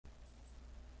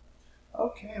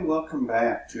Okay, welcome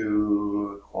back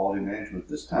to quality management.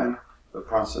 This time, the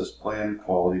process plan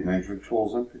quality management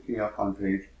tools. I'm picking up on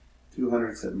page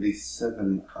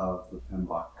 277 of the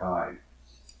PMBOK guide.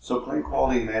 So plan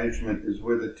quality management is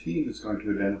where the team is going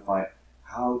to identify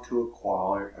how to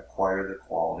acquire the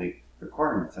quality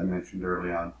requirements. I mentioned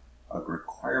early on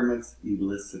requirements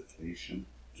elicitation,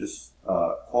 just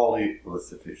quality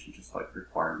elicitation, just like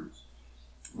requirements.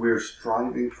 We're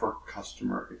striving for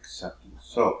customer acceptance.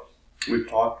 So we've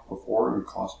talked before in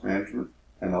cost management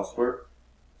and elsewhere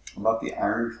about the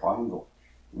iron triangle,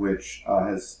 which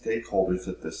has stakeholders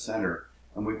at the center.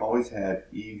 And we've always had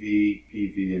EV,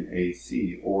 PV, and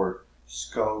AC, or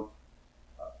scope,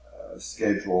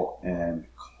 schedule, and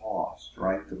cost,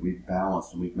 right, that we've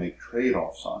balanced and we've made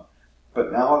trade-offs on.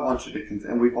 But now I want you to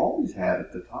consider, and we've always had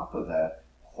at the top of that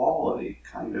quality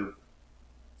kind of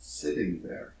sitting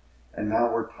there. And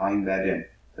now we're tying that in.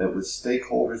 That with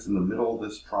stakeholders in the middle of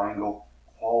this triangle,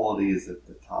 quality is at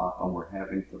the top, and we're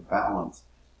having to balance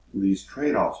these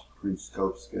trade-offs between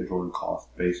scope, schedule, and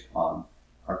cost based on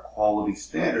our quality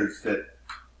standards that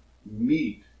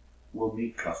will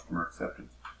meet customer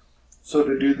acceptance. So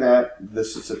to do that,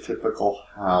 this is a typical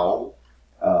how,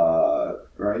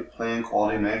 right? Plan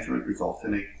quality management results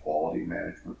in a quality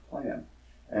management plan.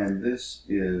 And this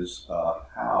is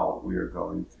how we are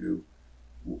going to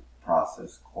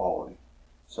process quality.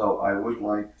 So I would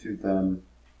like to then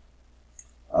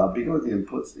begin with the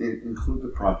inputs, include the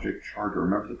project charter.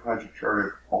 Remember, the project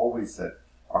charter, I've always said,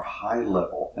 are high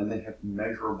level and they have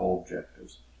measurable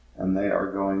objectives, and they are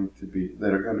going to be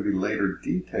later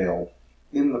detailed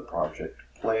in the project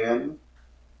plan.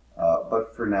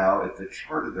 But for now, at the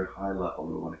charter, they're high level.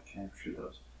 We want to capture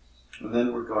those. And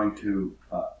then we're going to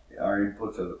our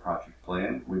inputs of the project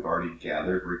plan. We've already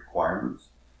gathered requirements.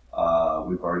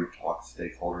 We've already talked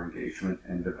stakeholder engagement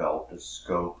and developed a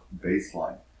scope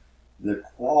baseline. The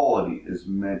quality is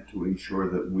meant to ensure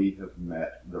that we have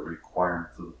met the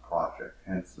requirements of the project,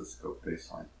 hence the scope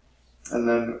baseline. And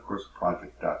then, of course,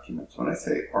 project documents. When I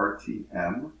say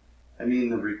RTM, I mean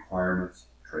the requirements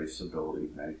traceability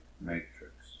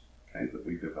matrix, okay, that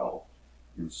we developed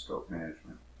in scope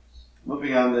management.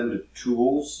 Moving on then to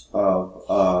tools of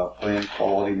plan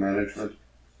quality management.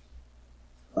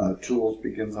 Tools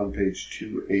begins on page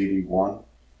 281.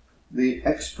 The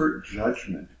expert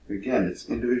judgment, again, it's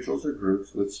individuals or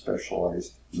groups with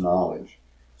specialized knowledge.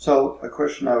 So a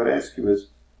question I would ask you is,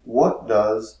 what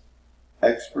does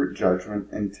expert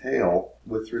judgment entail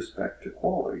with respect to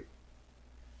quality?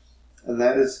 And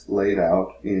that is laid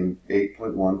out in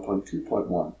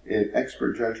 8.1.2.1.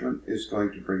 Expert judgment is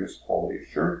going to bring us quality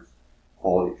assurance,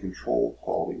 quality control,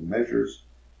 quality measures,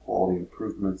 quality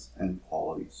improvements, and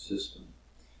quality system.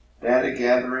 Data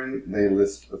gathering, they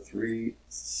list three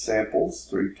samples,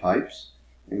 three types,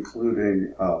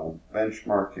 including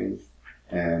benchmarking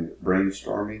and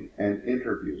brainstorming and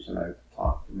interviews. And I've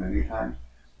talked many times,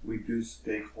 we do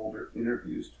stakeholder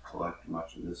interviews to collect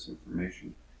much of this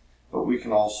information. But we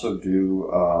can also do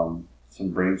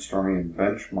some brainstorming and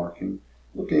benchmarking,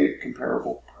 looking at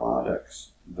comparable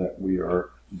products that we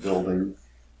are building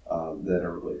that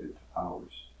are related to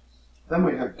ours. Then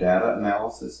we have data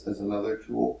analysis as another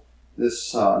tool.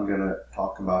 This I'm going to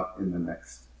talk about in the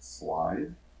next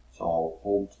slide, so I'll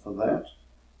hold for that.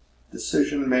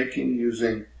 Decision making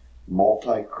using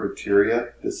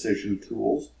multi-criteria decision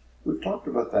tools. We've talked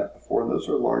about that before. Those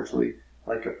are largely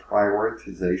like a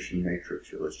prioritization matrix.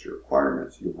 You list your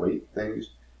requirements, you weight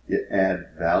things, you add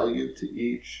value to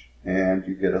each, and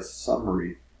you get a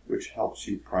summary which helps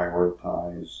you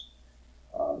prioritize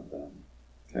them.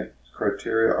 Okay,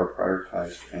 criteria are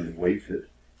prioritized and weighted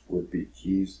would be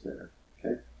keys there.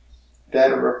 Okay,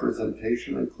 data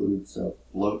representation includes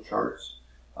flow charts,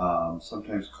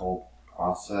 sometimes called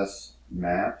process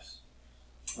maps,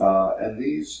 and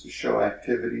these show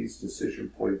activities, decision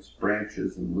points,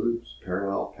 branches and loops,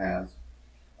 parallel paths,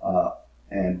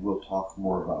 and we'll talk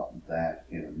more about that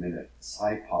in a minute.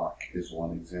 SIPOC is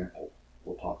one example.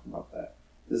 We'll talk about that.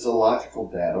 There's a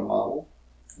logical data model,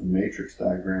 matrix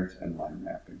diagrams, and mind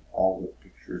mapping, all with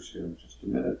pictures here in just a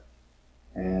minute.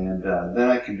 And then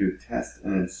I can do test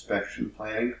and inspection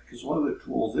planning, because one of the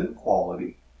tools in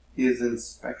quality is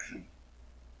inspection.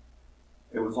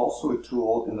 It was also a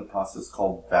tool in the process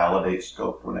called validate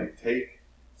scope. When I take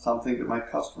something to my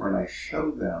customer and I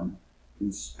show them,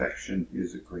 inspection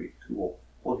is a great tool.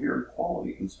 Well, here in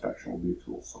quality, inspection will be a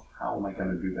tool. So how am I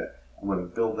going to do that? I'm going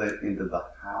to build that into the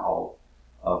how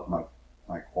of my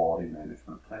quality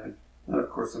management plan. And of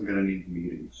course, I'm going to need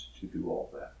meetings to do all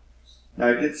that. Now,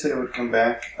 I did say I would come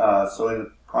back. So in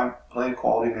the plan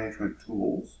quality management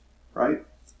tools, right,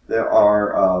 there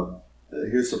are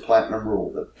here's the platinum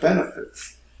rule: the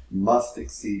benefits must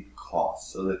exceed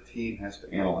costs. So the team has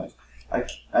to analyze.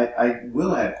 I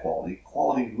will add quality.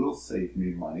 Quality will save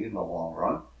me money in the long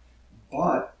run,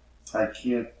 but I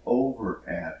can't over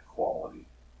add quality.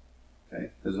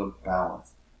 Okay, there's a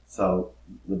balance. So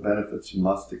the benefits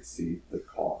must exceed the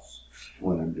costs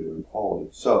when I'm doing quality.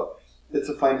 So it's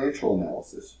a financial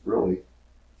analysis, really,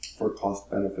 for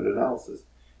cost-benefit analysis,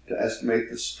 to estimate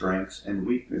the strengths and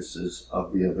weaknesses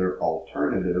of the other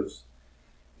alternatives.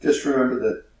 Just remember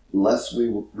that less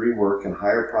rework and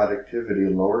higher productivity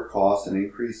and lower costs and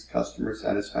increased customer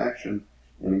satisfaction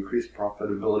and increased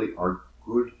profitability are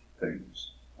good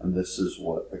things. And this is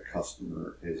what the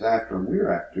customer is after, and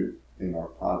we're after in our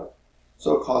product.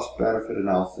 So a cost-benefit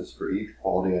analysis for each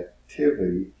quality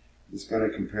activity is going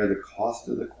to compare the cost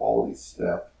of the quality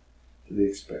step to the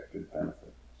expected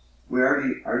benefit. We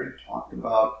already talked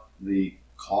about the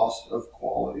cost of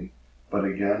quality, but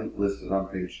again, listed on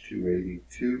page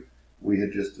 282. We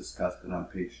had just discussed it on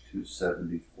page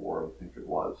 274, I think it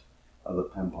was, of the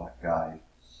PMBOK guide.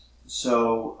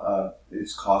 So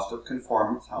it's cost of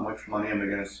conformance, how much money am I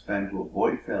going to spend to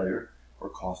avoid failure, or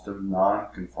cost of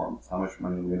non-conformance, how much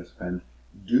money am I going to spend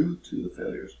due to the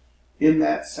failures. In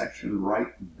that section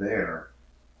right there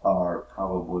are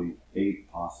probably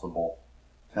 8 possible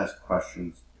test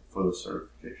questions for the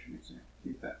certification exam.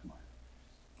 Keep that in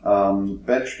mind.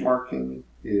 Benchmarking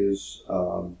is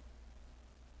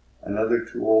another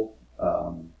tool.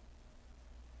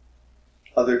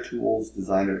 Other tools: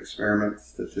 designer experiments,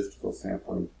 statistical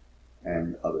sampling,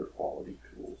 and other quality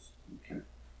tools. Okay.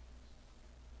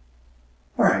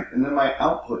 All right, and then my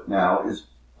output now is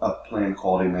of plan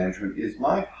quality management is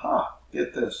my,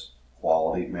 get this,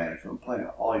 quality management plan.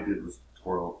 All I did was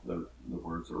twirl the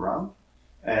words around.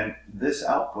 And this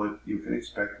output you can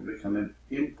expect will become an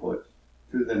input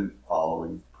to the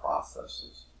following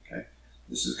processes. Okay,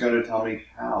 this is going to tell me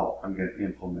how I'm going to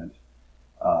implement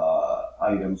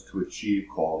items to achieve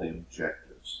quality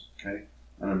objectives. Okay,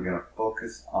 and I'm going to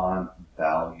focus on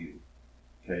value.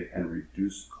 Okay, and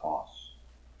reduce costs.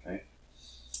 Okay,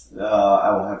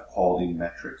 I will have quality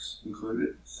metrics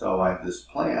included. So I have this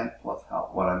plan plus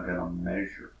what I'm going to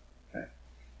measure. Okay,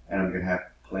 and I'm going to have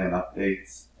plan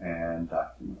updates and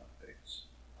document updates,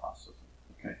 possibly.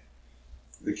 Okay.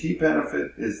 The key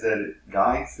benefit is that it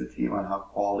guides the team on how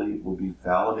quality will be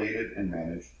validated and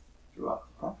managed throughout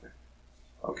the project.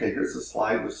 Okay, here's a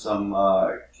slide with some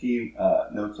key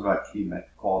notes about key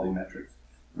quality metrics.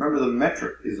 Remember, the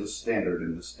metric is a standard,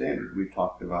 and the standard we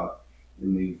talked about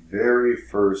in the very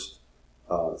first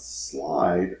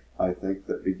slide, I think,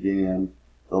 that began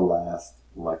the last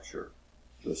lecture.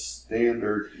 The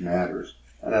standard matters.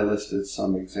 And I listed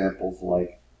some examples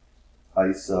like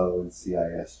ISO and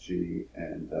CISG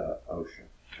and OSHA.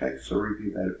 Okay, so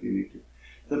review that if you need to.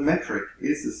 The metric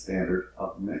is the standard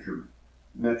of measurement.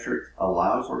 Metric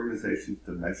allows organizations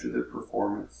to measure their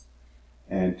performance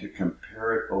and to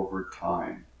compare it over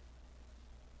time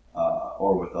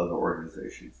or with other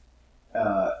organizations.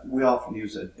 We often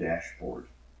use a dashboard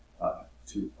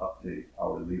to update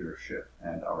our leadership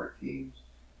and our teams,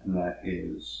 and that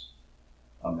is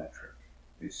a metric,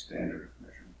 a standard of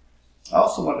measurement. I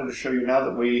also wanted to show you, now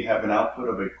that we have an output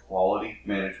of a quality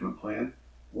management plan,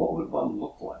 what would one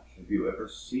look like? Have you ever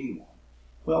seen one?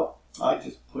 Well, I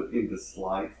just put into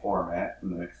slide format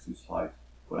in the next 2 slides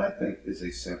what I think is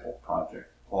a simple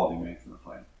project quality management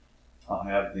plan. I'll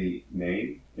have the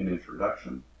name and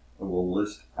introduction. It will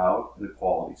list out the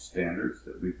quality standards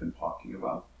that we've been talking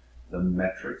about, the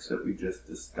metrics that we just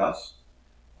discussed.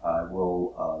 I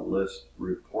will list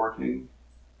reporting,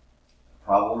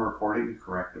 problem reporting,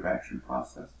 corrective action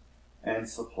process, and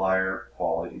supplier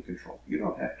quality control. You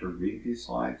don't have to read these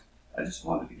slides. I just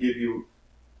wanted to give you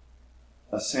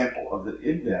a sample of the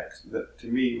index that to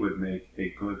me would make a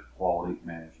good quality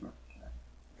management plan.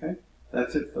 Okay,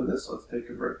 that's it for this. Let's take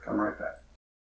a break. Come right back.